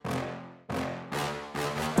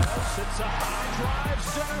It's a high drive,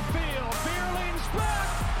 center field. Beer leans back.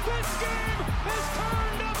 This game is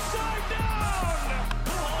turned upside down.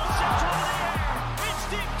 Ball's into the air. It's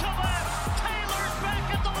deep to left. Taylor's back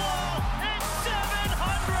at the wall. It's 700.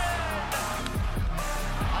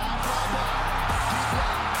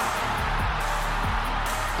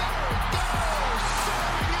 There it goes.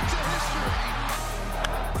 Soaring into history.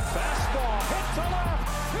 Fastball hit to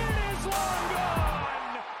left. It is long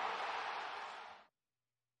gone.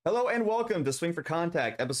 Hello and welcome to Swing for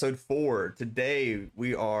Contact, episode 4. Today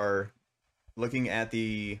we are looking at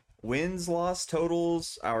the wins, loss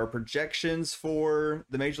totals, our projections for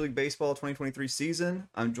the Major League Baseball 2023 season.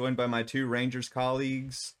 I'm joined by my two Rangers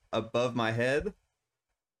colleagues above my head.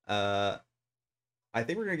 I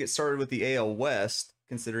think we're going to get started with the AL West,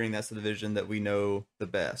 considering that's the division that we know the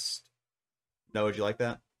best. Noah, would you like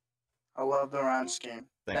that? I love the rhyme scheme.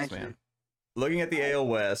 Thanks, Thank man. you. Looking at the AL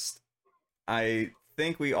West, I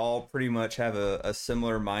think we all pretty much have a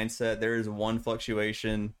similar mindset. There is one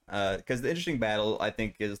fluctuation because the interesting battle, I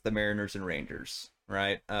think, is the Mariners and Rangers,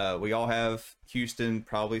 right? We all have Houston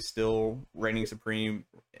probably still reigning supreme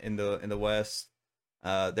in the West.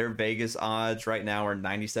 Their Vegas odds right now are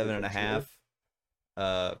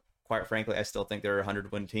 97.5. Quite frankly, I still think they're a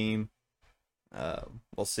 100-win team.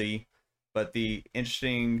 We'll see. But the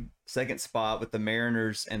interesting second spot with the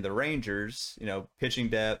Mariners and the Rangers, pitching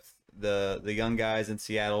depth, the young guys in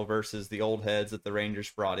Seattle versus the old heads that the Rangers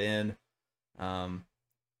brought in.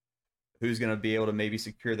 Who's going to be able to maybe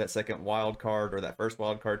secure that second wild card or that first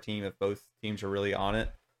wild card team if both teams are really on it?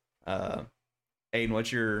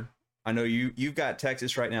 Aiden, I know you've got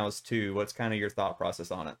Texas right now as 2. What's kind of your thought process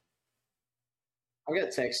on it? I've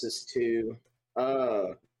got Texas too.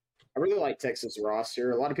 I really like Texas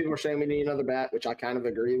roster. A lot of people are saying we need another bat, which I kind of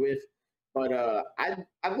agree with. But I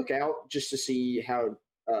look out just to see how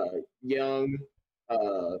Young,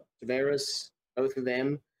 Tavares, both of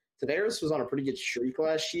them. Tavares was on a pretty good streak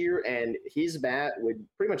last year, and his bat would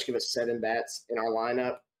pretty much give us 7 bats in our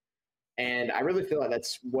lineup. And I really feel like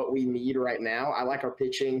that's what we need right now. I like our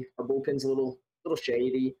pitching. Our bullpen's a little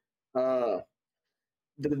shady. The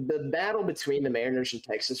battle between the Mariners and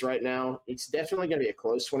Texas right now, it's definitely going to be a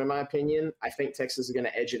close one in my opinion. I think Texas is going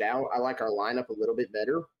to edge it out. I like our lineup a little bit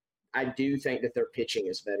better. I do think that their pitching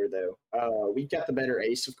is better, though. We've got the better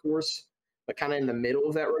ace, of course, but kind of in the middle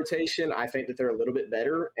of that rotation, I think that they're a little bit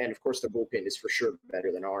better. And, of course, the bullpen is for sure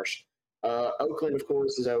better than ours. Oakland, of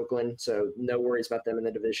course, is Oakland, so no worries about them in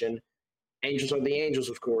the division. Angels are the Angels,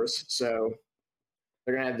 of course, so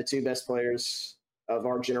they're going to have the 2 best players of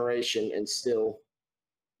our generation and still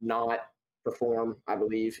not perform, I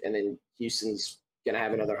believe. And then Houston's going to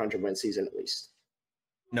have another 100-win season at least.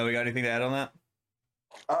 No, we got anything to add on that?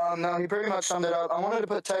 No, he pretty much summed it up. I wanted to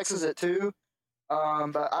put Texas at 2,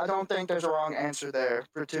 but I don't think there's a wrong answer there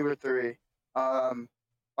for 2 or 3.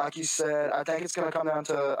 Like you said, I think it's going to come down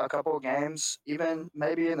to a couple of games, even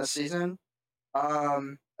maybe in the season.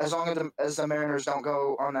 As long as the Mariners don't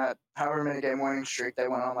go on that however many game winning streak they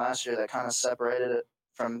went on last year that kind of separated it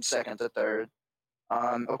from second to third.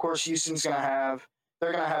 Of course, Houston's going to have a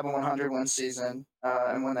 100-win season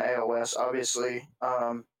and win the AL West, obviously.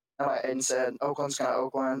 And like Aiden said, Oakland's going to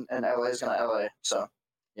Oakland and LA's going to LA. So,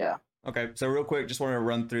 yeah. Okay, so real quick, just wanted to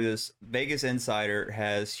run through this. Vegas Insider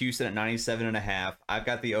has Houston at 97.5. I've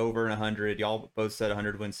got the over in 100. Y'all both said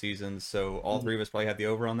 100-win seasons, so all 3 of us probably have the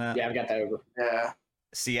over on that. Yeah, I've got that over. Yeah.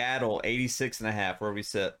 Seattle, 86.5. Where we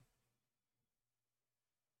sit?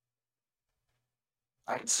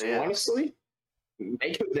 I can see it. Honestly,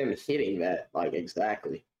 make of them hitting that,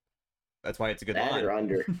 exactly. That's why it's a good that line. Or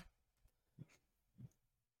under.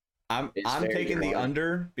 I'm taking the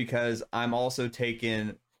under because I'm also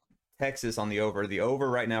taking Texas on the over. The over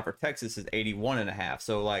right now for Texas is 81.5.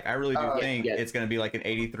 So I really do think it's going to be like an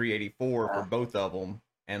 83, 84 for both of them,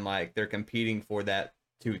 and they're competing for that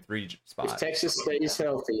 2-3 spot. If Texas stays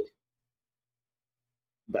healthy,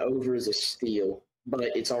 the over is a steal,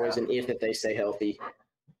 but it's always an if they stay healthy.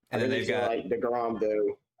 And then they've got DeGrom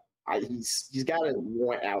though. He's got to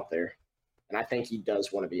want out there. And I think he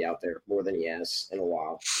does want to be out there more than he has in a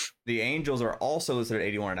while. The Angels are also listed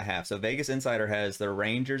at 81.5. So Vegas Insider has the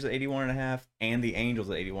Rangers at 81.5 and the Angels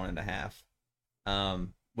at 81.5,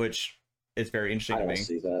 which is very interesting to me.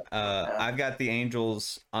 See that. I've got the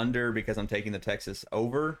Angels under because I'm taking the Texas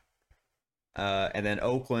over. And then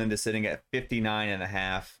Oakland is sitting at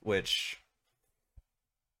 59.5, which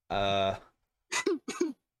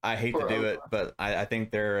I hate to do it, but I think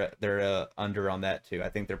they're under on that too. I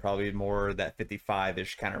think they're probably more that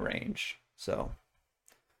 55-ish kind of range. So,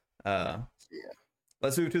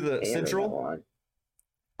 let's move to the Central.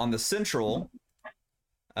 On the Central,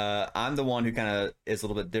 I'm the one who kind of is a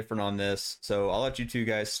little bit different on this, so I'll let you two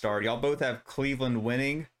guys start. Y'all both have Cleveland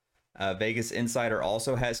winning. Vegas Insider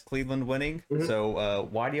also has Cleveland winning. Mhm. So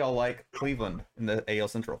why do y'all like Cleveland in the AL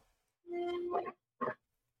Central?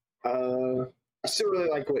 I still really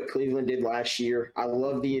like what Cleveland did last year. I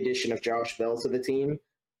love the addition of Josh Bell to the team.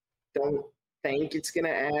 Don't think it's going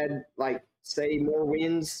to add, like, say, more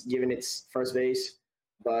wins, given its first base.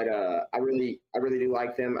 But I really do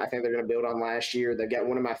like them. I think they're going to build on last year. They've got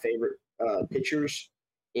one of my favorite pitchers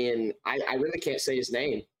in. I really can't say his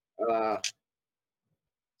name.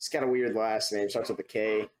 It's got a weird last name. Starts with a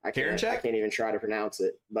K. I can't even try to pronounce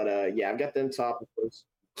it. But yeah, I've got them top.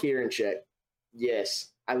 Kieranchek.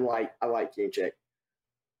 Yes, I like Kieranchek.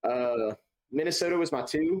 Minnesota was my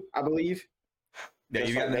 2, I believe. Yeah,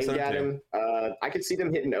 you got Minnesota too. I could see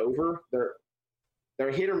them hitting over. They're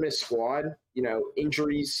a hit or miss squad. You know,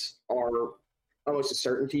 injuries are almost a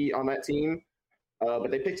certainty on that team. But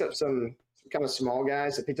they picked up some kind of small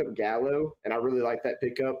guys. They picked up Gallo, and I really like that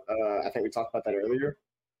pickup. I think we talked about that earlier.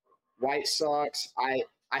 White Sox, I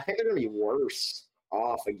think they're going to be worse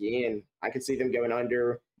off again. I could see them going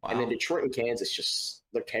under. Wow. And then Detroit and Kansas,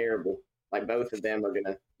 they're terrible. Like, both of them are going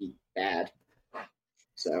to be bad.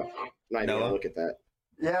 So I'm not even going to look at that.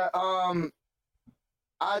 Yeah,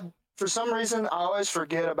 for some reason, I always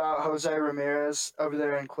forget about Jose Ramirez over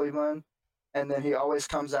there in Cleveland, and then he always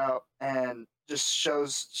comes out and just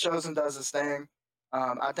shows and does his thing.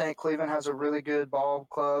 I think Cleveland has a really good ball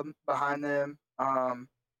club behind them.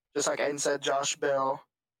 Just like Aiden said, Josh Bell.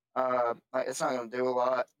 It's not going to do a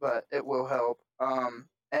lot, but it will help.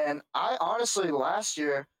 And I honestly, last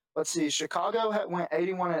year, let's see, Chicago went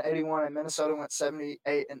 81-81, and Minnesota went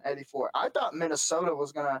 78-84. I thought Minnesota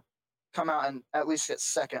was going to come out and at least get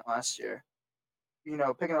second last year. You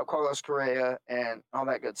know, picking up Carlos Correa and all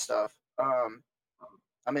that good stuff.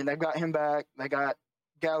 I mean, they've got him back. They got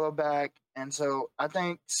Gallo back. And so I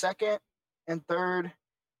think second and third,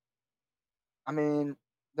 I mean,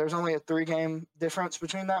 there's only a 3-game difference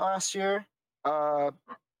between that last year.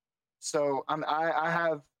 So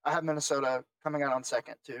I have Minnesota coming out on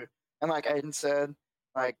second too. And like Aiden said,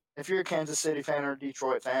 like, if you're a Kansas City fan or a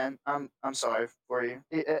Detroit fan, I'm sorry for you.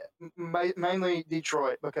 Mainly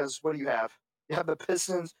Detroit, because what do you have? You have the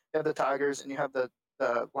Pistons, you have the Tigers, and you have the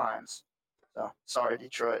Lions. So sorry,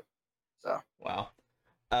 Detroit. So wow.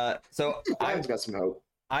 So Lions got some hope.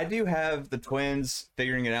 I do have the Twins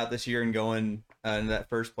figuring it out this year and going in that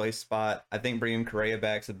first place spot. I think bringing Correa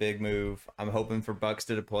back's a big move. I'm hoping for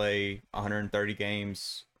Buxton to play 130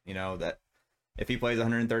 games. You know, that if he plays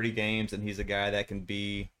 130 games, and he's a guy that can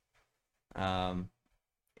be in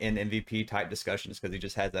MVP type discussions because he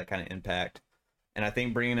just has that kind of impact. And I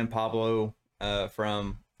think bringing in Pablo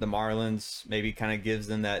from the Marlins maybe kind of gives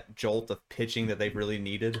them that jolt of pitching that they've really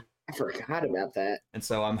needed. I forgot about that. And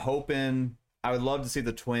so I'm hoping, I would love to see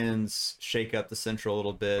the Twins shake up the Central a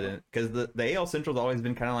little bit, and because the AL Central's always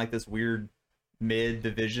been kind of like this weird mid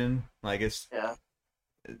division. Like, it's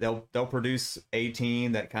they'll produce a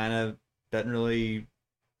team that kind of doesn't really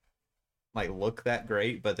like look that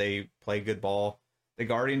great, but they play good ball. The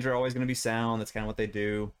Guardians are always going to be sound. That's kind of what they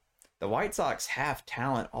do. The White Sox have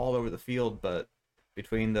talent all over the field, but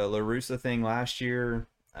between the La Russa thing last year,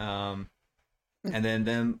 and then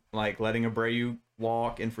them like letting Abreu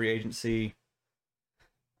walk in free agency,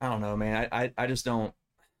 I don't know, man. I just don't.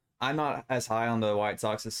 I'm not as high on the White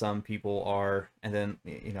Sox as some people are. And then,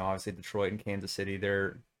 you know, obviously Detroit and Kansas City,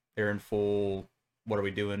 they're in full what are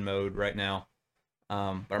we doing mode right now.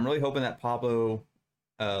 But I'm really hoping that Pablo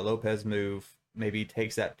Lopez move maybe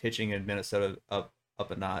takes that pitching in Minnesota up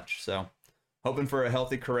a notch. So hoping for a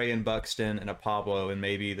healthy Correa and Buxton and a Pablo, and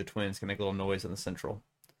maybe the Twins can make a little noise in the Central.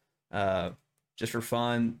 Just for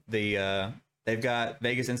fun, they've got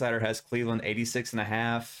Vegas Insider has Cleveland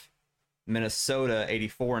 86.5, Minnesota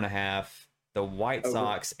 84.5, the White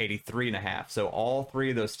Sox 83.5. So all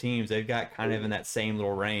three of those teams, they've got kind of in that same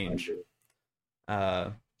little range.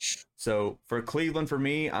 So for Cleveland, for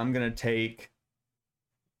me, I'm gonna take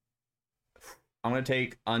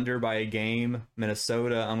under by a game.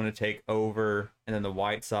 Minnesota, I'm gonna take over, and then the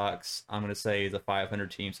White Sox, I'm gonna say is a 500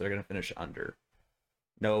 team, so they're gonna finish under.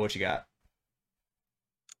 Noah, what you got?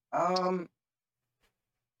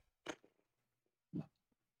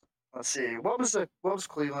 Let's see. What was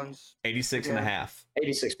Cleveland's? 86.5.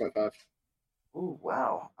 86.5. Ooh,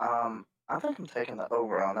 wow. I think I'm taking the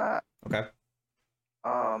over on that. Okay.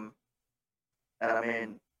 And I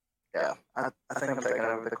mean, yeah, I think I'm taking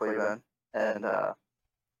over the Cleveland. And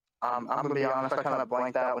I'm gonna be honest, I kind of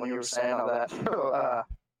blanked out when you were saying all that.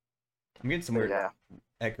 I'm getting some weird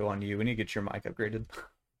echo on you. We need to get your mic upgraded.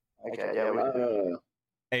 Okay, yeah.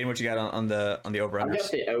 Hey, what you got on the over I've got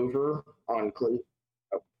unders? the over on Cleveland.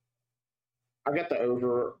 I've got the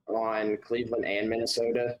over on Cleveland and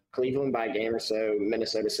Minnesota. Cleveland by a game or so,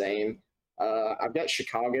 Minnesota same. I've got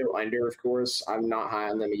Chicago under, of course. I'm not high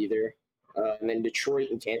on them either. And then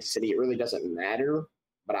Detroit and Kansas City, it really doesn't matter,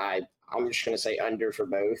 but I'm just going to say under for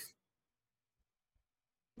both.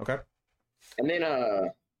 Okay. And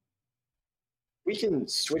then we can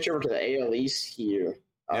switch over to the AL East here.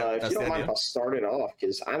 If you don't mind, if I'll start it off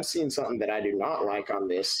because I'm seeing something that I do not like on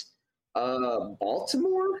this.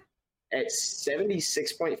 Baltimore at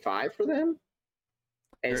 76.5 for them.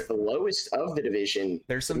 It's the lowest of the division.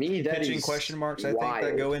 There's some pitching question marks, I think,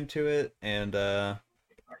 that go into it. And,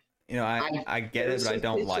 you know, I get it, but I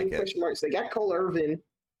don't like it. Marks. They got Cole Irvin.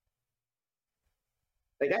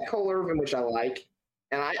 Which I like.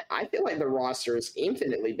 And I feel like the roster is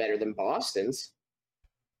infinitely better than Boston's.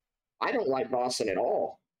 I don't like Boston at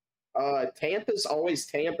all. Tampa's always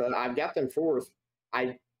Tampa. I've got them fourth.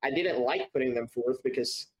 I didn't like putting them fourth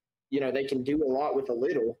because, you know, they can do a lot with a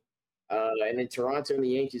little. And then Toronto and the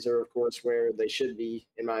Yankees are, of course, where they should be,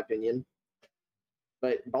 in my opinion.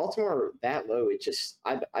 But Baltimore that low, it just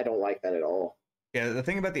I don't like that at all. Yeah, the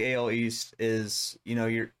thing about the AL East is, you know,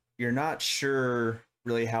 you're not sure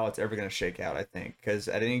really how it's ever going to shake out, I think, because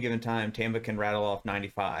at any given time, Tampa can rattle off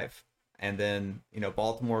 95, and then, you know,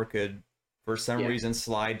 Baltimore could, for some reason,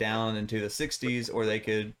 slide down into the 60s, or they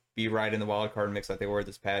could be right in the wild card mix like they were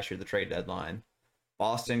this past year, the trade deadline.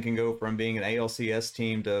 Boston can go from being an ALCS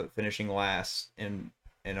team to finishing last in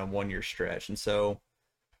a 1-year stretch, and so,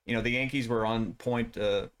 you know, the Yankees were on point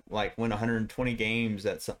to like win 120 games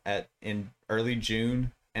in early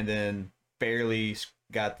June, and then barely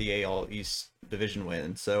got the AL East division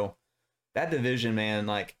win. So that division, man,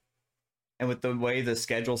 like, and with the way the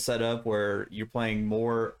schedule's set up where you're playing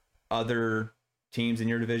more other teams in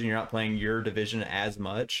your division, you're not playing your division as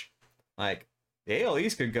much. Like, the AL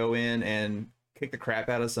East could go in and kick the crap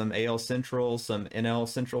out of some AL Central, some NL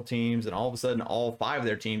Central teams, and all of a sudden all 5 of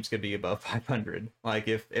their teams could be above 500. Like,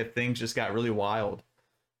 if things just got really wild.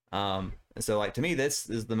 And so, like, to me, this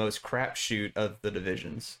is the most crapshoot of the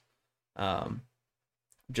divisions.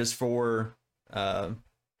 Just for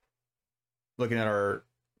looking at our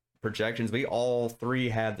projections, we all 3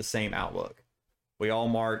 had the same outlook. We all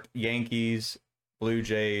marked Yankees, Blue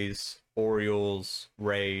Jays, Orioles,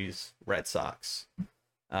 Rays, Red Sox.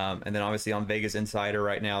 And then obviously on Vegas Insider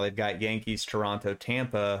right now, they've got Yankees, Toronto,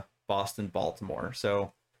 Tampa, Boston, Baltimore.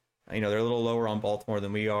 So, you know, they're a little lower on Baltimore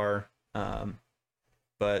than we are.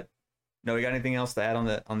 But no, we got anything else to add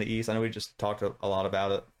on the East? I know we just talked a lot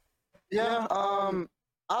about it. Yeah,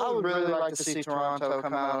 I would really like to see Toronto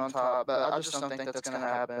come out on top, but I just don't think that's going to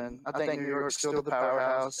happen. I think New York's still the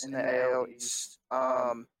powerhouse in the AL East.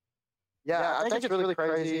 Yeah, I think it's really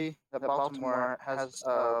crazy that Baltimore has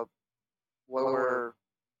lower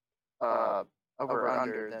over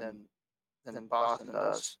under than Boston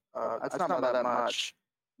does. It's not by that much,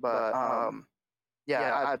 but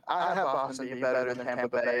yeah, I have Boston being better than Tampa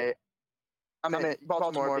Bay. I mean,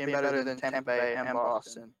 Baltimore being better than Tampa Bay and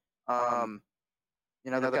Boston. You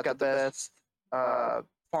know, they've got the best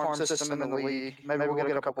farm system in the league. Maybe we'll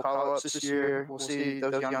get a couple call-ups this year. We'll see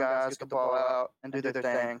those young guys get the ball out and do their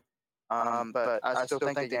thing. But I still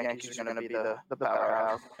think the Yankees are going to be the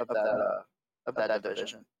powerhouse of that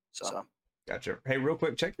division. So. Gotcha. Hey, real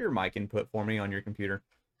quick, check your mic input for me on your computer.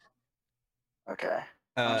 Okay.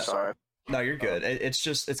 I'm sorry. No, you're good.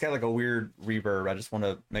 It's got like a weird reverb. I just want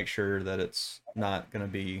to make sure that it's not going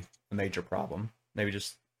to be a major problem. Maybe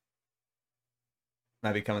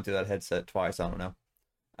might be coming through that headset twice. I don't know.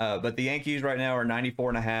 But the Yankees right now are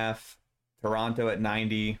 94.5, Toronto at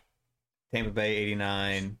 90, Tampa Bay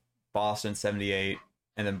 89, Boston 78,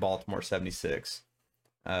 and then Baltimore 76.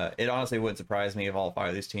 It honestly wouldn't surprise me if all 5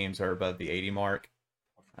 of these teams are above the 80 mark.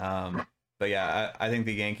 But yeah, I think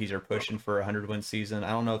the Yankees are pushing for a 100-win season. I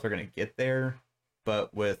don't know if they're going to get there,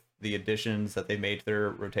 but with the additions that they made to their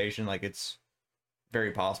rotation, like, it's very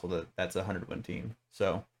possible that that's a 100-win team.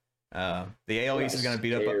 So the AL East is going to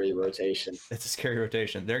beat up. Rotation. It's a scary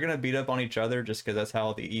rotation. They're going to beat up on each other just because that's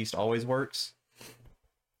how the East always works.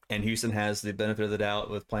 And Houston has the benefit of the doubt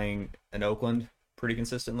with playing in Oakland pretty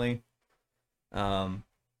consistently. But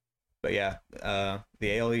yeah,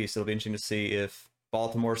 the AL East, it'll be interesting to see if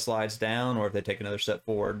Baltimore slides down or if they take another step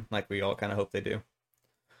forward, like we all kind of hope they do.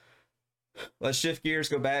 Let's shift gears,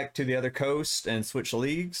 go back to the other coast and switch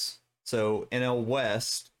leagues. So NL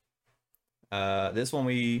West, this one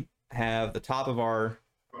we have the top of our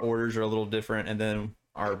orders are a little different, and then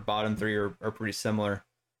our bottom 3 are pretty similar.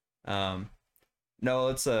 No,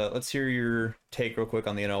 let's hear your take real quick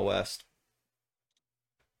on the NL West.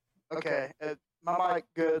 Okay, my mic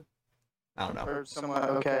good I don't know. or somewhat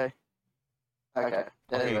okay? Okay.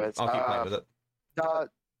 Anyways, I'll keep playing with it.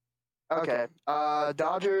 Okay.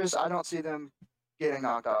 Dodgers, I don't see them getting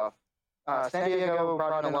knocked off. San Diego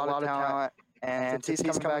brought in a lot of talent, and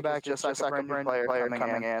Tatis coming back just like a brand new player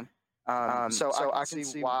coming in. So I can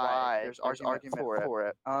see why there's argument for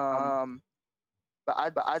it. But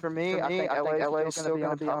for me, I think LA is still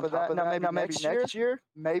going to be on top of that. Now maybe next year,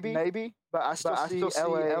 maybe. But I still see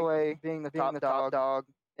LA being the top dog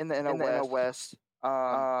in the NL West.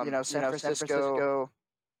 San Francisco,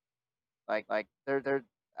 like they're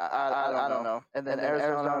I don't know. And then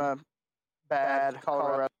Arizona, bad.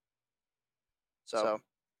 Colorado. So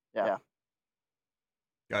yeah.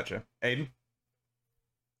 Gotcha. Aiden?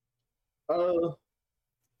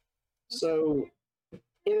 So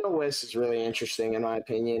NL West is really interesting in my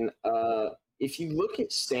opinion. If you look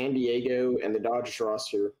at San Diego and the Dodgers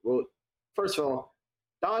roster, well, first of all,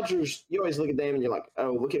 Dodgers, you always look at them and you're like,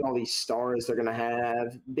 oh, look at all these stars they're going to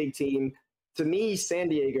have, big team. To me, San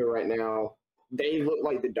Diego right now, they look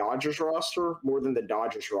like the Dodgers roster more than the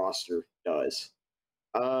Dodgers roster does.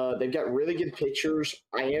 They've got really good pitchers.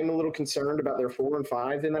 I am a little concerned about their 4 and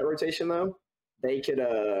 5 in that rotation, though. They could,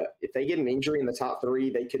 if they get an injury in the top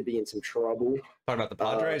 3, they could be in some trouble. Talking about the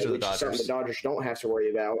Padres or the Dodgers? Something the Dodgers don't have to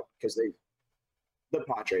worry about because the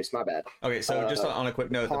Padres, my bad. Okay, so just on a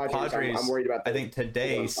quick note, the Padres, I'm worried about I think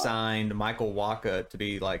today signed Michael Wacha to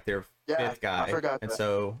be like their 5th guy. I forgot and that.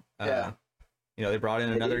 So, they brought in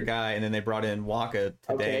another guy, and then they brought in Wacha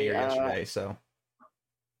today or yesterday. So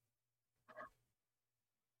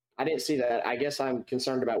I didn't see that. I guess I'm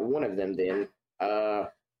concerned about one of them then a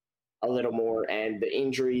little more, and the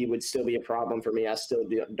injury would still be a problem for me. I still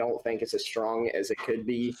don't think it's as strong as it could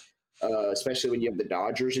be, especially when you have the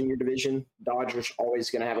Dodgers in your division. Dodgers always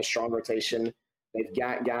going to have a strong rotation. They've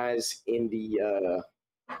got guys in the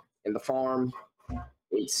farm.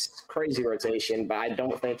 It's crazy rotation, but I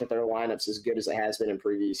don't think that their lineup's as good as it has been in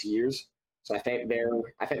previous years. So I think they're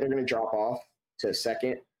going to drop off to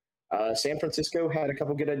second. San Francisco had a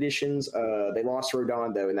couple good additions. They lost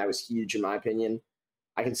Rodon though, and that was huge in my opinion.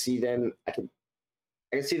 I can see them. I can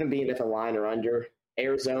see them being at the line or under.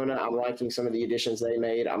 Arizona, I'm liking some of the additions they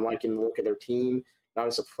made. I'm liking the look of their team, not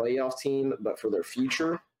as a playoff team, but for their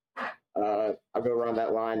future. I'll go around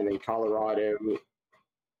that line, and then Colorado.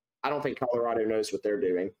 I don't think Colorado knows what they're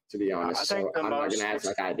doing, to be honest. So I'm not going to act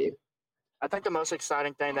like I do. I think the most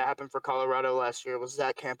exciting thing that happened for Colorado last year was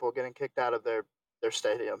Zach Campbell getting kicked out of their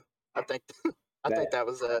stadium. I think that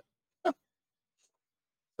was it.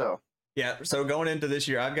 So yeah, so going into this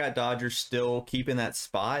year, I've got Dodgers still keeping that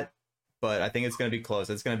spot, but I think it's going to be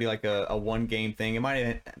close. It's going to be like a 1-game thing. It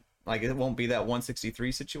might it won't be that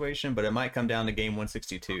 163 situation, but it might come down to game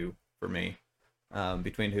 162 for me.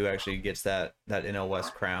 Between who actually gets that NL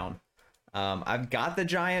West crown. I've got the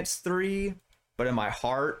Giants 3, but in my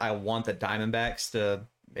heart, I want the Diamondbacks to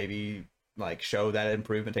maybe like show that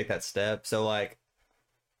improvement, take that step. So like,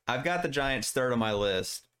 I've got the Giants 3rd on my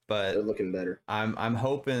list, but they're looking better. I'm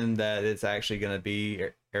hoping that it's actually going to be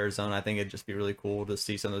Arizona. I think it'd just be really cool to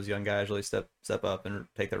see some of those young guys really step up and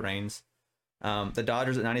take the reins. The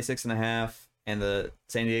Dodgers at 96.5 and the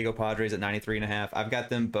San Diego Padres at 93.5. I've got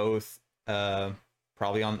them both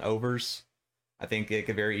probably on overs. I think it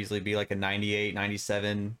could very easily be like a 98,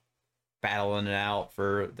 97 battling it out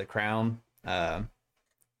for the crown. San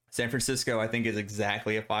Francisco, I think, is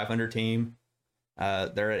exactly a 500 team.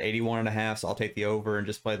 They're at 81.5, so I'll take the over and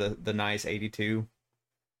just play the nice 82.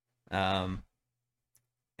 And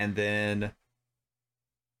then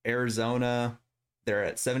Arizona, they're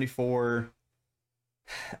at 74.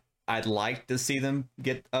 I'd like to see them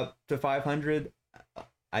get up to 500.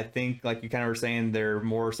 I think, like you kind of were saying, they're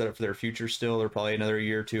more set up for their future still. They're probably another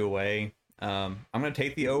year or two away. I'm going to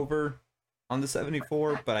take the over on the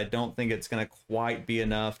 74, but I don't think it's going to quite be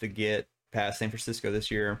enough to get past San Francisco this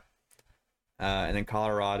year. And then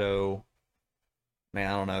Colorado, man,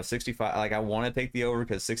 I don't know, 65. Like, I want to take the over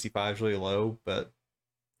because 65 is really low, but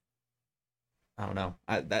I don't know.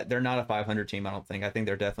 They're not a 500 team, I don't think. I think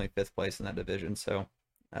they're definitely 5th place in that division, so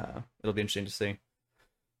it'll be interesting to see.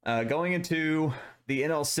 Going into the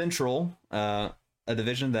NL Central, a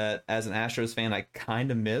division that, as an Astros fan, I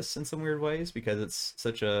kind of miss in some weird ways because it's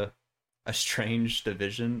such a strange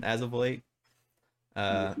division as of late.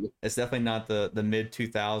 It's definitely not the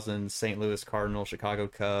mid-2000s St. Louis Cardinals, Chicago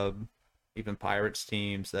Cub, even Pirates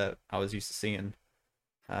teams that I was used to seeing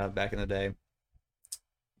back in the day.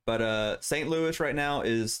 But St. Louis right now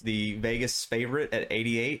is the Vegas favorite at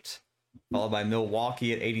 88, followed by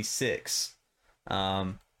Milwaukee at 86.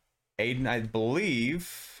 Aiden, I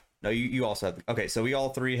believe No, you also have. Okay, so we all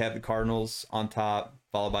three have the Cardinals on top,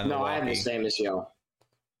 followed by Milwaukee. No, I have the same as y'all.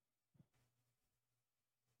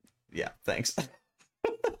 Yeah, thanks.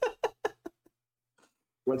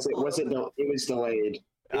 What's it? It was delayed.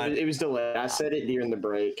 It was delayed. I said it during the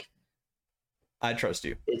break. I trust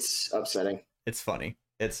you. It's upsetting. It's funny.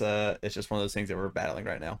 It's just one of those things that we're battling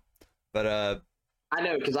right now. But I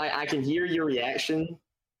know, because I can hear your reaction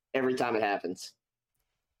every time it happens.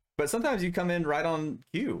 But sometimes you come in right on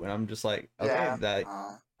cue, and I'm just like, okay,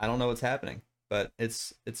 I don't know what's happening. But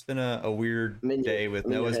it's been a weird day with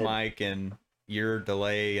Noah's mic and your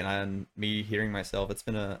delay and me hearing myself. It's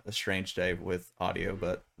been a strange day with audio,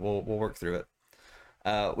 but we'll work through it.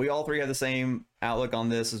 We all three have the same outlook on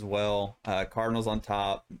this as well. Cardinals on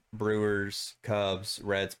top, Brewers, Cubs,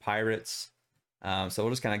 Reds, Pirates. So we'll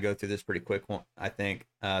just kind of go through this pretty quick one, I think.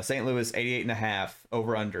 St. Louis 88.5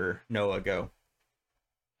 over under. Noah, go.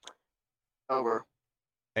 Over.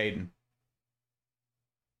 Aiden.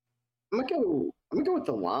 I'm gonna go with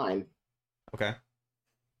the line. Okay.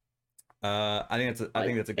 I think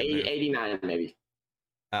that's a good move. 89 maybe.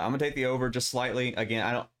 I'm gonna take the over just slightly. Again,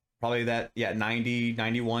 I don't probably that 90,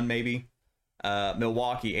 91 maybe.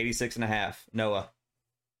 Milwaukee 86.5. Noah.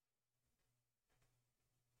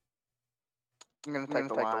 I'm gonna take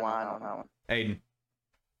the line on that one. Aiden.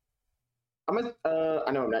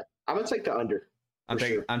 I know I'm not. I'm gonna take the under. I'm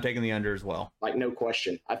taking the under as well. Like, no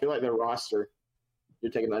question. I feel like their roster, you're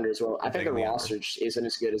taking the under as well. I think the roster just isn't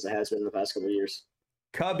as good as it has been in the past couple of years.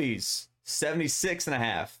 Cubbies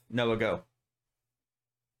 76.5. Noah, go.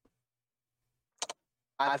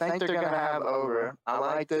 I think they're gonna have over. I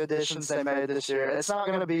like the additions they made this year. It's not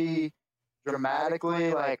gonna be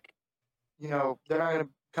dramatically like, they're not gonna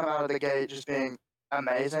come out of the gate just being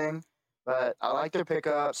amazing. But I like their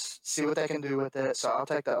pickups. See what they can do with it. So I'll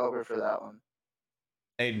take the over for that one.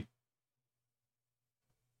 Aiden.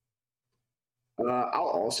 I'll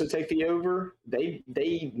also take the over.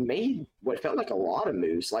 They made what felt like a lot of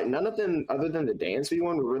moves. Like, none of them, other than the Dansby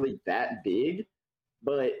one, were really that big.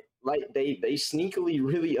 But like they sneakily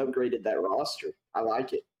really upgraded that roster. I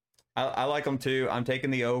like it. I like them too. I'm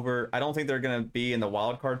taking the over. I don't think they're going to be in the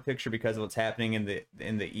wild card picture because of what's happening in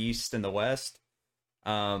the East and the West.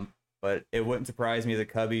 But it wouldn't surprise me the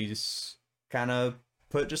Cubbies kind of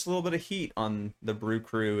put just a little bit of heat on the Brew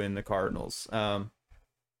Crew and the Cardinals.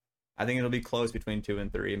 I think it'll be close between 2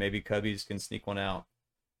 and 3. Maybe Cubbies can sneak one out.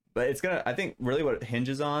 But I think really what it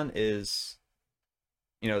hinges on is,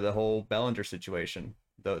 the whole Bellinger situation.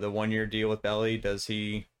 The 1-year deal with Belly. Does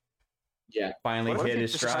he finally hit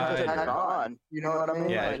his stride? Back on? You know what I mean?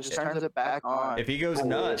 Yeah, it just turns it back on. If he goes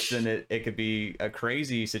nuts, then it could be a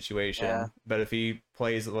crazy situation. Yeah. But if he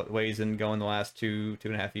plays what ways and go in the last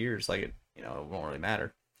 2.5 years, it won't really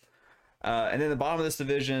matter. And then the bottom of this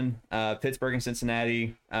division, Pittsburgh and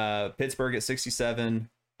Cincinnati. Pittsburgh at 67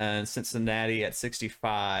 and Cincinnati at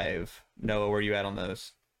 65. Noah, where are you at on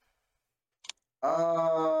those?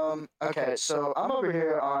 Okay, so I'm over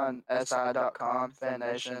here on SI.com, Fan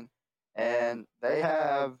Nation, and they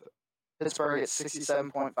have Pittsburgh at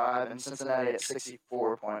 67.5 and Cincinnati at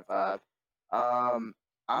 64.5. I'm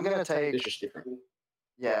gonna take. It's just different.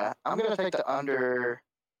 Yeah, I'm gonna take the under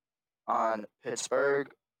on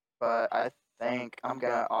Pittsburgh, but I think I'm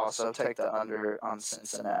gonna also take the under on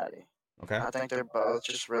Cincinnati. Okay. I think they're both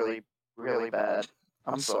just really, really bad.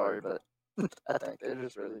 I'm sorry, but I think they're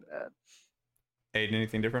just really bad. Aiden,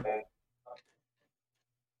 anything different?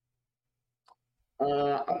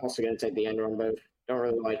 I'm also going to take the under on both. Don't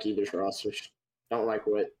really like either's rosters. Don't like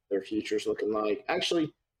what their future's looking like.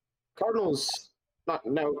 Actually, Cardinals, not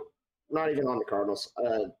even on the Cardinals.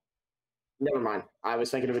 Never mind. I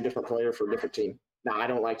was thinking of a different player for a different team. No, I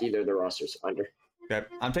don't like either of their rosters. Under. Okay.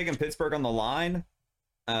 I'm taking Pittsburgh on the line,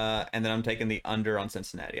 and then I'm taking the under on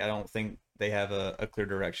Cincinnati. I don't think they have a clear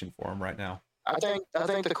direction for them right now. I think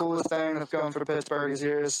the coolest thing that's going for Pittsburgh this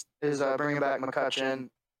year is bringing back McCutchen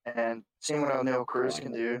and seeing what O'Neal Cruz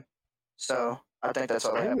can do. So I think that's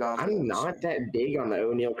all they have going. I'm not that big on the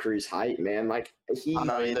O'Neal Cruz hype, man. Like, he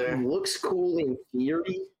looks cool in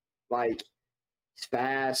theory. Like, he's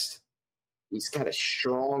fast. He's got a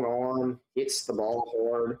strong arm. Hits the ball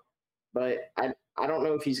hard. But I don't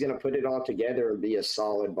know if he's going to put it all together and be a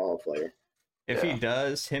solid ball player. If he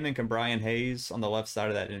does, him and Brian Hayes on the left side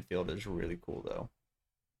of that infield is really cool, though.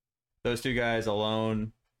 Those two guys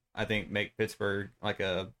alone, I think, make Pittsburgh like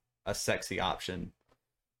a sexy option.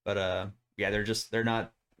 But they're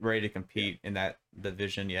not ready to compete in that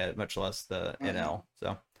division yet, much less the NL.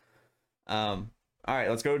 So, all right,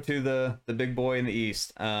 let's go to the big boy in the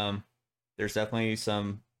East. There's definitely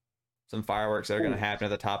some fireworks that are going to happen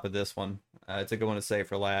at the top of this one. It's a good one to say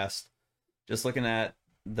for last. Just looking at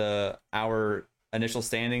our initial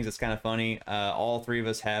standings, it's kind of funny. All three of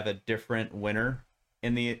us have a different winner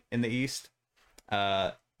in the East,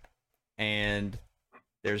 and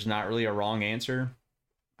there's not really a wrong answer,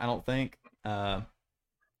 I don't think.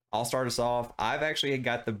 I'll start us off. I've actually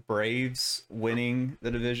got the Braves winning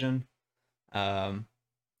the division. I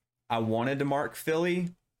wanted to mark Philly.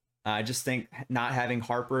 I just think not having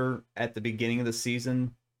Harper at the beginning of the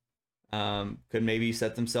season could maybe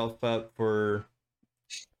set themselves up for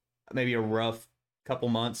maybe a rough couple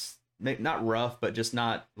months. Not rough, but just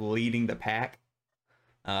not leading the pack.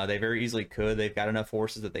 They very easily could. They've got enough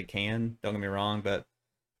horses that they can. Don't get me wrong, but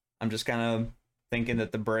I'm just kind of thinking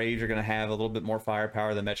that the Braves are going to have a little bit more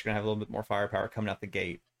firepower. The Mets are going to have a little bit more firepower coming out the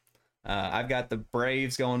gate. I've got the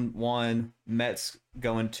Braves going 1, Mets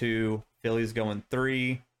going 2, Phillies going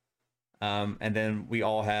 3, and then we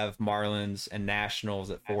all have Marlins and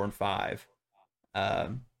Nationals at 4 and 5.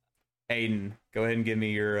 Aiden, go ahead and give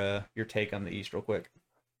me your take on the East real quick.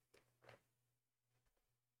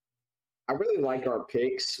 I really like our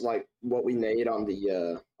picks, like what we made on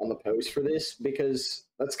the post for this, because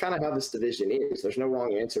that's kind of how this division is. There's no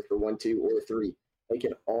wrong answer for 1, 2, or 3. They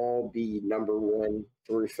can all be number 1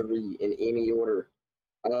 through 3 in any order.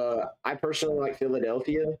 I personally like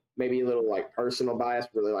Philadelphia, maybe a little like personal bias,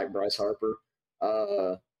 really like Bryce Harper.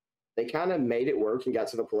 They kind of made it work and got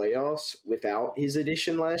to the playoffs without his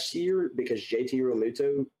addition last year because JT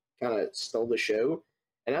Realmuto kind of stole the show.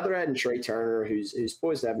 And now they're adding Trey Turner, who's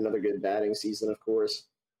poised to have another good batting season, of course.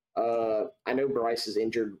 I know Bryce is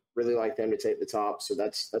injured. Really like them to take the top, so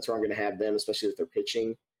that's where I'm going to have them, especially if they're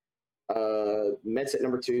pitching. Mets at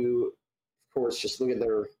number 2, of course. Just look at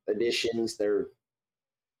their additions. They're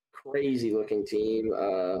crazy-looking team.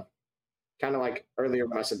 Kind of like earlier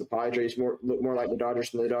when I said the Padres look more like the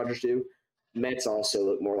Dodgers than the Dodgers do. Mets also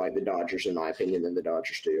look more like the Dodgers, in my opinion, than the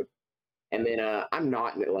Dodgers do. And then I'm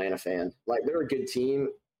not an Atlanta fan. Like, they're a good team.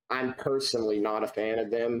 I'm personally not a fan of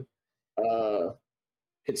them.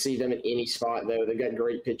 Could see them in any spot, though. They've got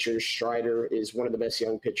great pitchers. Strider is one of the best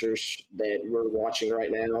young pitchers that we're watching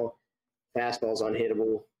right now. Fastball's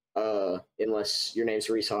unhittable, unless your name's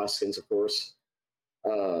Reese Hoskins, of course.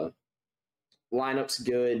 Lineup's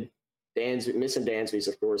good. Missing Dansby's,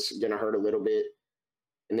 of course, going to hurt a little bit.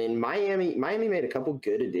 And then Miami made a couple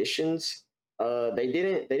good additions.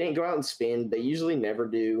 They didn't go out and spend. They usually never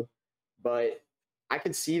do, but I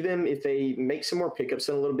could see them if they make some more pickups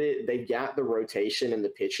in a little bit. They've got the rotation and the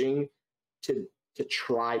pitching to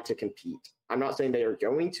try to compete. I'm not saying they are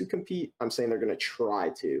going to compete. I'm saying they're going to try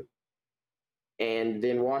to. And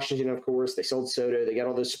then Washington, of course, they sold Soto. They got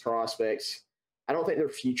all those prospects. I don't think their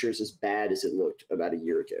future is as bad as it looked about a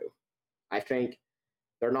year ago. I think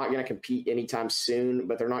they're not going to compete anytime soon,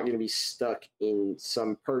 but they're not going to be stuck in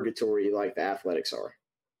some purgatory like the Athletics are.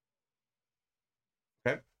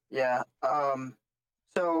 Okay. Yeah.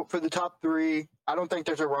 So for the top 3, I don't think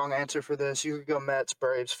there's a wrong answer for this. You could go Mets,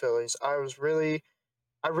 Braves, Phillies. I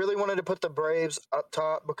really wanted to put the Braves up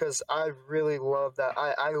top because I really love that.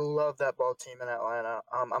 I love that ball team in Atlanta.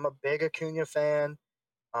 I'm a big Acuna fan.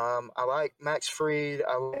 I like Max Fried.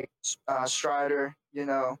 I like Strider,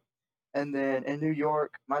 And then in New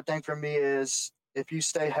York, my thing for me is if you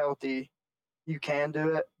stay healthy, you can do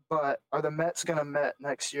it. But are the Mets going to Met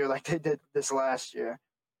next year like they did this last year?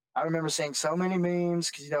 I remember seeing so many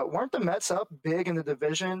memes because, weren't the Mets up big in the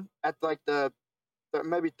division at like the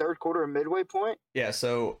maybe third quarter or midway point? Yeah,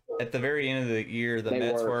 so at the very end of the year, the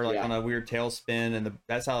Mets were like on a weird tailspin, and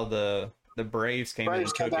that's how the Braves came in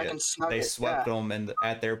and took it. They swept them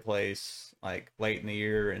at their place like late in the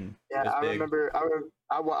year, and yeah, I remember.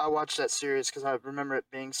 I watched that series because I remember it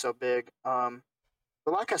being so big. But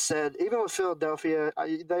like I said, even with Philadelphia,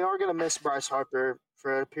 they are going to miss Bryce Harper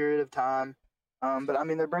for a period of time. But I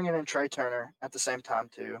mean, they're bringing in Trey Turner at the same time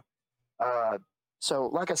too. So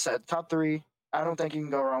like I said, top 3, I don't think you can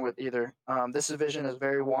go wrong with either. This division is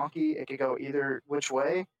very wonky. It could go either which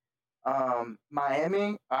way.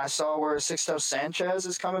 Miami, I saw where Sixto Sanchez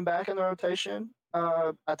is coming back in the rotation.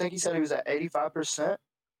 I think he said he was at 85%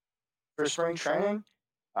 for spring training.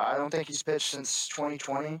 I don't think he's pitched since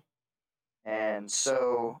 2020. And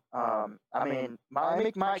so, I mean,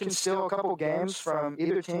 Miami might can steal a couple games from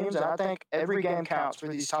either teams, and I think every game counts for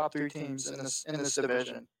these top 3 teams in this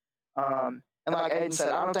division. And like Aiden said,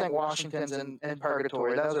 I don't think Washington's in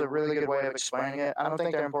purgatory. That was a really good way of explaining it. I don't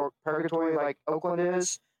think they're in purgatory like Oakland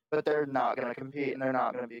is, but they're not going to compete, and they're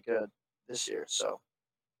not going to be good this year. So.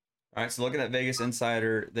 All right, so looking at Vegas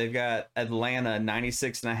Insider, they've got Atlanta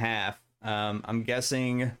 96.5. I'm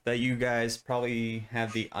guessing that you guys probably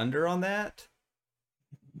have the under on that.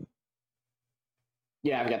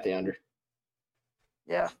 Yeah, I've got the under.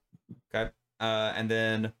 Yeah. Okay. And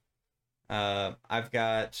then I've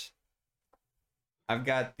got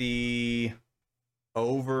the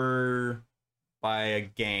over by a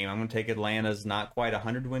game. I'm going to take Atlanta's not quite a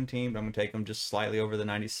 100-win team, but I'm going to take them just slightly over the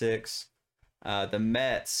 96. The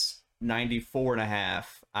Mets, 94.5.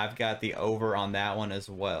 I've got the over on that one as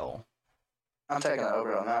well. I'm taking the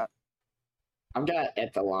over on that. I've got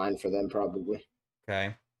at the line for them probably.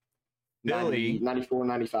 Okay. Philly, 94,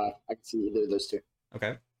 95. I can see either of those two.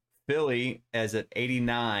 Okay. Philly is at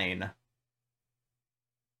 89.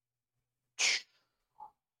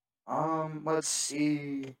 Let's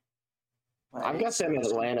see. I've got them at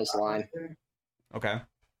Atlanta's line. Okay.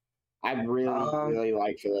 I really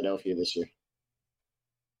like Philadelphia this year.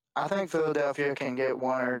 I think Philadelphia can get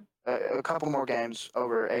one or a couple more games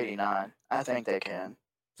over 89. I think they can.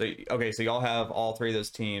 So y'all have all three of those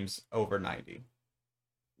teams over 90.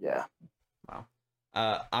 Yeah. Wow.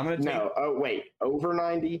 I'm gonna take. No. Oh wait, over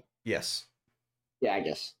 90. Yes. Yeah, I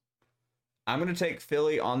guess. I'm gonna take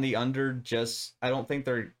Philly on the under. I don't think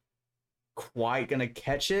they're quite gonna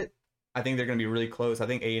catch it. I think they're gonna be really close. I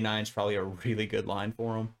think 89 is probably a really good line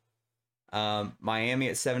for them. Miami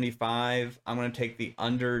at 75. I'm going to take the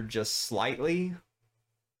under just slightly.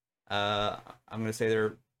 I'm going to say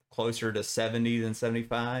they're closer to 70 than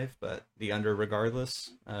 75, but the under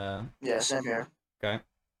regardless. Yeah, same here. Okay.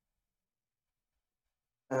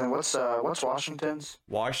 And what's Washington's?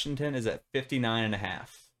 Washington is at 59.5.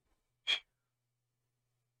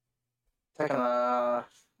 Taking the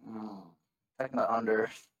under.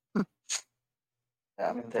 Yeah,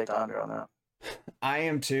 I'm going to take the under on that. I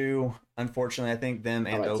am too. Unfortunately, I think them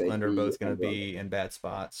and Oakland are both going to be in bad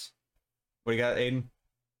spots. What do you got, Aiden?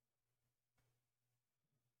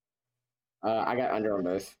 I got under on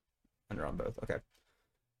both. Under on both. Okay.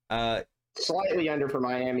 Slightly under for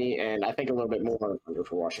Miami, and I think a little bit more under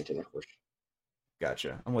for Washington, of course.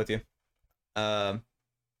 Gotcha. I'm with you. All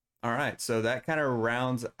right. So that kind of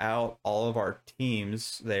rounds out all of our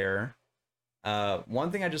teams there.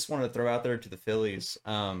 One thing I just wanted to throw out there to the Phillies,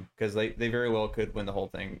 because they very well could win the whole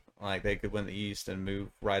thing. Like, they could win the East and move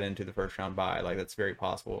right into the first round bye. Like, that's very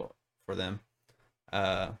possible for them.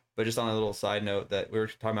 But just on a little side note, that we were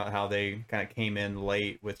talking about how they kind of came in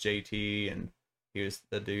late with JT and he was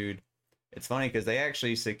the dude. It's funny because they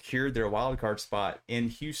actually secured their wild card spot in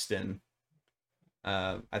Houston.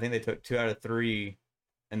 I think they took 2 out of 3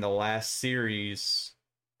 in the last series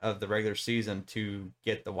of the regular season to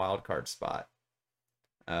get the wild card spot.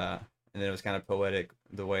 And then it was kind of poetic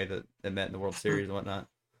the way that they met in the World Series and whatnot.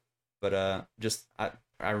 But I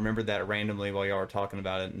remembered that randomly while y'all were talking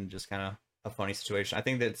about it, and just kind of a funny situation. I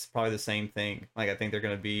think that's probably the same thing. Like, I think they're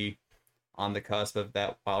going to be on the cusp of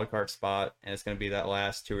that wild card spot, and it's going to be that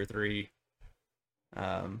last 2 or 3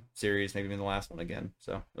 series, maybe even the last one again.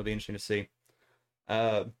 So it'll be interesting to see.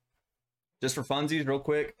 Just for funsies, real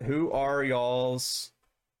quick, who are y'all's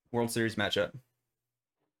World Series matchup?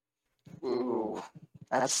 Ooh,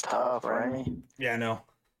 that's tough, right? Yeah, I know.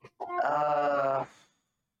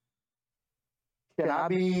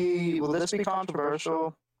 Will this be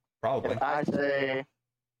controversial? Probably. If I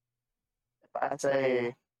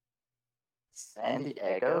say San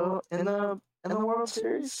Diego in the World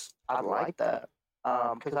Series, I'd like that.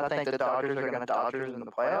 Because I think the Dodgers are going to Dodgers in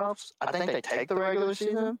the playoffs. I think they take the regular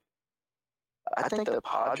season. I think the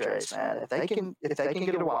Padres, man, if they can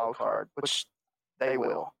get a wild card, which they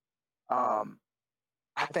will, I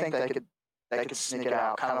think they could sneak it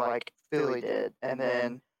out, kind of like Philly did. And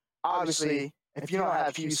then, obviously, if you don't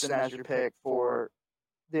have Houston as your pick for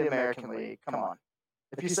the American League, come on.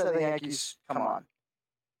 If you said the Yankees, come on.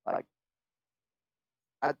 Like,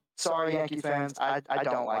 sorry, Yankee fans, I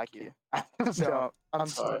don't like you. I'm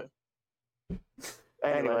sorry.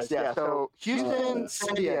 Anyways, yeah. So Houston,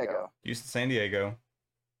 San Diego. Houston, San Diego.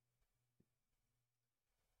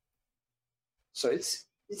 So it's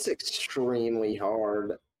extremely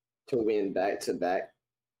hard to win back-to-back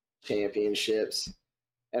championships,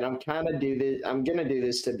 and I'm gonna do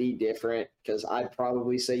this to be different, because I'd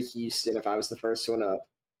probably say Houston if I was the first one up,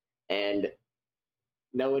 and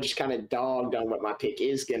Noah just kind of dogged on what my pick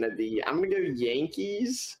is gonna be. I'm gonna go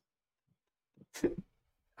Yankees.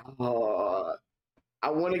 I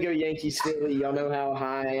want to go Yankees Philly. Y'all know how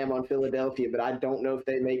high I am on Philadelphia, but I don't know if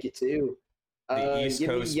they make it too. The East give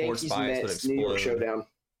Coast me sports Yankees bias would Mets New York explode. showdown.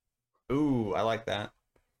 Ooh, I like that.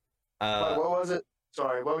 What was it?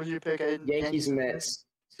 Sorry, what was your pick, Aiden? Yankees Mets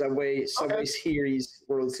Subway Series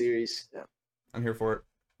World Series. Yeah, I'm here for it.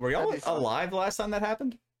 Were y'all alive last time that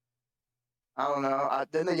happened? I don't know.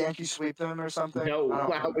 Didn't the Yankees sweep them or something? No,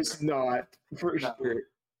 I was not for No. sure.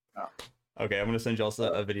 No. Okay, I'm gonna send y'all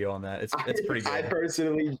a video on that. It's pretty good. I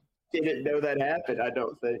personally didn't know that happened. I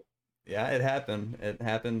don't think. Yeah, it happened. It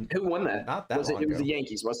happened. Who won that? Not that long It was ago. the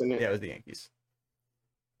Yankees, wasn't it? Yeah, it was the Yankees.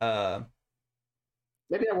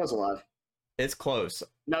 Maybe I was alive. It's close.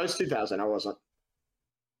 No, it's 2000. I wasn't.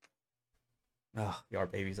 Oh, you are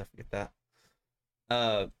babies. I forget that.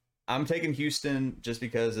 I'm taking Houston just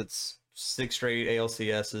because it's 6 straight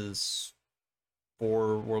ALCSs,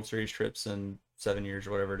 4 World Series trips in 7 years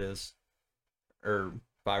or whatever it is, or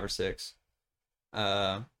 5 or 6.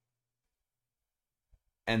 And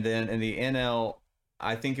then in the NL,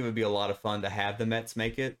 I think it would be a lot of fun to have the Mets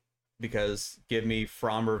make it, because give me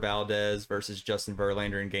Framber Valdez versus Justin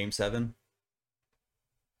Verlander in Game 7.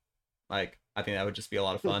 Like, I think that would just be a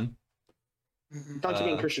lot of fun. Thought you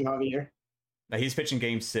mean Christian Javier. Now he's pitching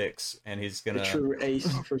Game 6, and he's The gonna true ace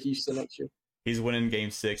for Houston next year. he's winning Game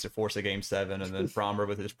 6 to force a Game 7, and then Framber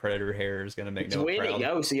with his predator hair is gonna make He's no winning. proud.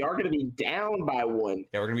 Oh, so you are going to be down by 1.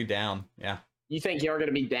 Yeah, we're gonna be down. Yeah, You think you are going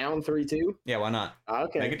to be down 3-2? yeah. Why not?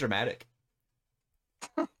 Okay. Make it dramatic.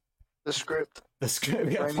 The script. The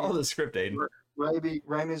script. Yeah, follow the script, Aiden.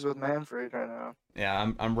 Ramey's with Manfred right now. Yeah,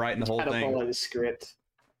 I'm writing the whole I don't thing. follow the script.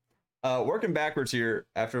 Working backwards here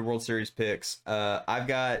after World Series picks. I've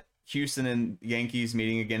got Houston and Yankees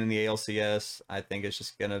meeting again in the ALCS. I think it's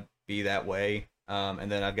just gonna be that way.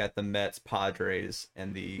 And then I've got the Mets Padres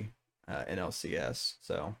in the NLCS.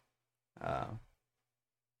 So I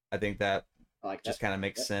think that I like just that. kind of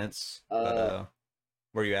makes sense. Uh, But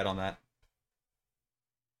where are you at on that?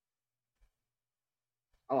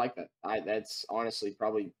 I like that. That's honestly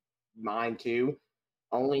probably mine too.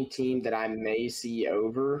 Only team that I may see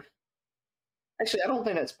over. Actually, I don't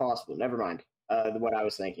think that's possible. Never mind. What I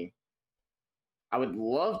was thinking. I would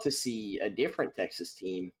love to see a different Texas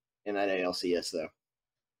team in that ALCS, though.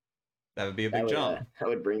 That would be a That big would, jump. that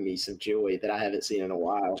would bring me some joy that I haven't seen in a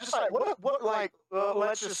while. Just like what like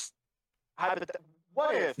let's just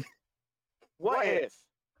what if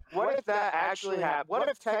that actually happened? What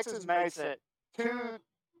if Texas makes it to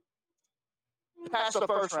past the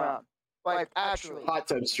first round? Like actually, Hot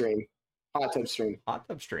tub stream. Hot tub stream.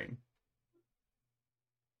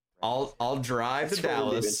 I'll drive That's to what we're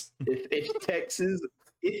Dallas. If Texas,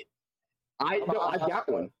 I've got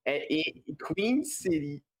one at Queen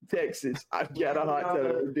City, Texas. I've got a hot tub.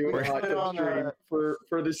 We're doing a hot tub stream for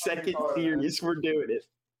the second series. We're doing it.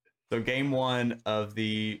 So Game 1 of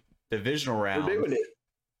the divisional round. We're doing it.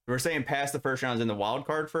 We're saying past the first round is in the wild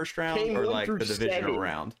card first round, Game or 1 like through the divisional 7.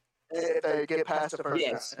 round. if they get past the first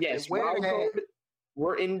Yes, round. yes. If they win Wild a game, card,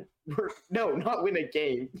 we're not win a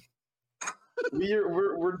game.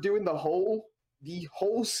 we're doing the whole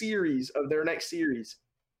series of their next series.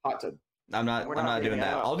 Hot tub. I'm not We're doing not getting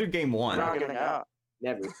that. out. I'll do Game we're 1. not getting out.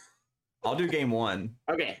 Never. I'll do Game 1.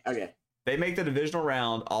 Okay. They make the divisional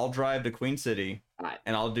round. I'll drive to Queen City, All right.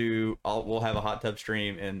 and we'll have a hot tub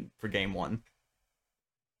stream for Game 1.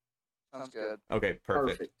 Sounds good. Okay,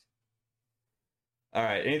 perfect. All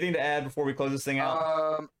right. Anything to add before we close this thing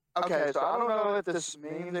out? Okay, so I don't know if this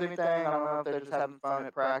means anything. I don't know if they're just having fun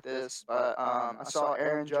at practice, but I saw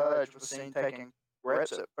Aaron Judge was seen taking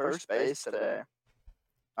reps at first base today.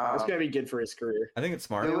 It's gonna be good for his career. I think it's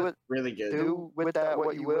smart. Really good. Do with that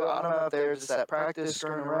what you will. I don't know if there's just that practice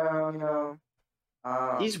screwing around, you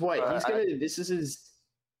know. He's what? but He's gonna. This is his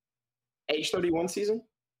age 31 season.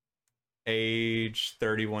 Age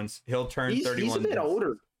 31. He'll turn 31. He's a bit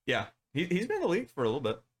older. Yeah. He's been in the league for a little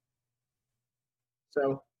bit.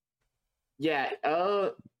 So, yeah,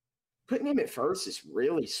 putting him at first is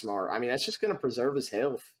really smart. I mean, that's just going to preserve his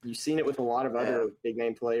health. You've seen it with a lot of other big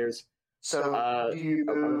name players. So do you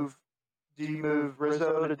move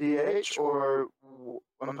Rizzo to DH or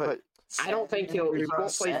put? I don't think he won't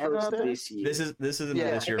play first this year. This isn't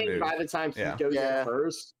Yeah, this I year think move. by the time he goes in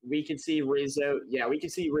first, we could see Rizzo. Yeah, we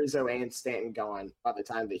could see Rizzo and Stanton gone by the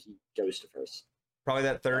time that he goes to first. Probably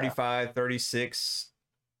that 35, 36,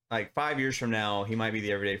 like 5 years from now, he might be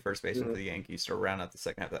the everyday first baseman Mm-hmm. for the Yankees to round out the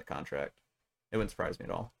second half of that contract. It wouldn't surprise me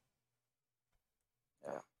at all.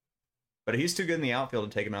 Yeah. But he's too good in the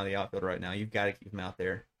outfield to take him out of the outfield right now. You've got to keep him out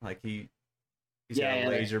there. Like he's got a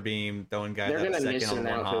laser beam throwing guys they're out gonna miss second him on in one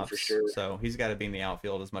the outfield hops. for sure. So he's got to be in the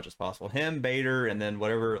outfield as much as possible. Him, Bader, and then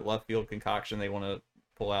whatever left field concoction they want to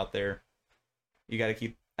pull out there. You got to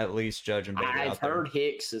keep at least Judge and Bader I've out there. heard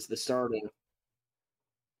Hicks is the starting.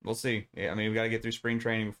 We'll see. Yeah, I mean, we got to get through spring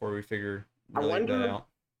training before we figure I really that wonder- out.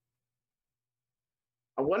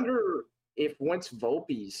 I wonder if once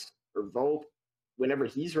Volpe, whenever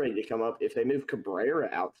he's ready to come up, if they move Cabrera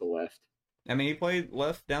out to left. I mean, he played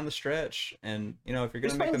left down the stretch, and you know, if you're going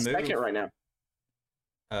He's to make playing the move, second right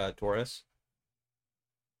now, Torres.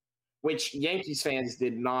 which Yankees fans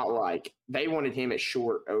did not like. They wanted him at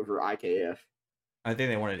short over IKF. I think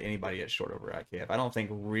they wanted anybody at short over IKF. I don't think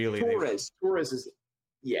really Torres is,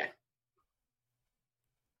 yeah.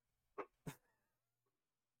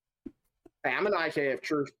 Hey, I'm an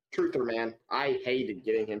IKF truther, man. I hated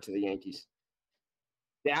getting him to the Yankees.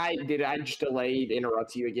 Did I just delayed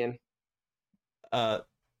interrupt you again?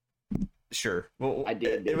 Sure. Well, I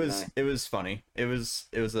did. It was funny. It was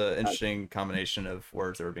an interesting combination of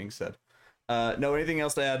words that were being said. No, anything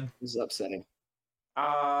else to add? This is upsetting.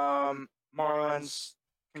 Marlins,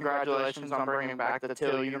 congratulations on bringing back the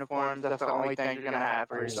teal uniforms. That's the only thing you're gonna have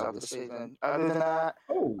for yourself this season. Other than that,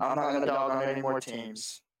 I'm not gonna dog on any more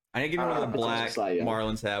teams. I need to get one of the black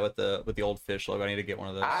Marlins hat with the old fish logo. I need to get one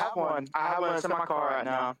of those. I have one. It's in my car right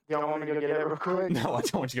now. Y'all want me to go get it real quick? No, I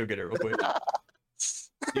don't want you to go get it real quick.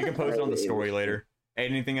 You can post it on the story later. Hey,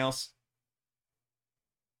 anything else?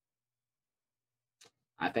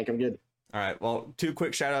 I think I'm good. All right. Well, 2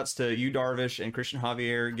 quick shout outs to you, Darvish, and Christian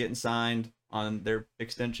Javier getting signed on their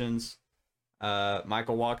extensions.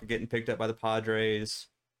 Michael Walker getting picked up by the Padres.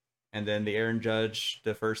 And then the Aaron Judge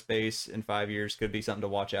to first base in 5 years could be something to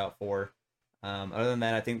watch out for. Other than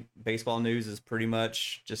that, I think baseball news is pretty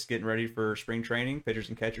much just getting ready for spring training. Pitchers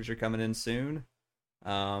and catchers are coming in soon.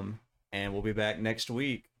 And we'll be back next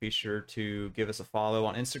week. Be sure to give us a follow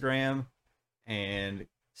on Instagram and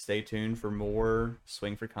stay tuned for more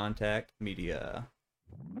Swing for Contact media.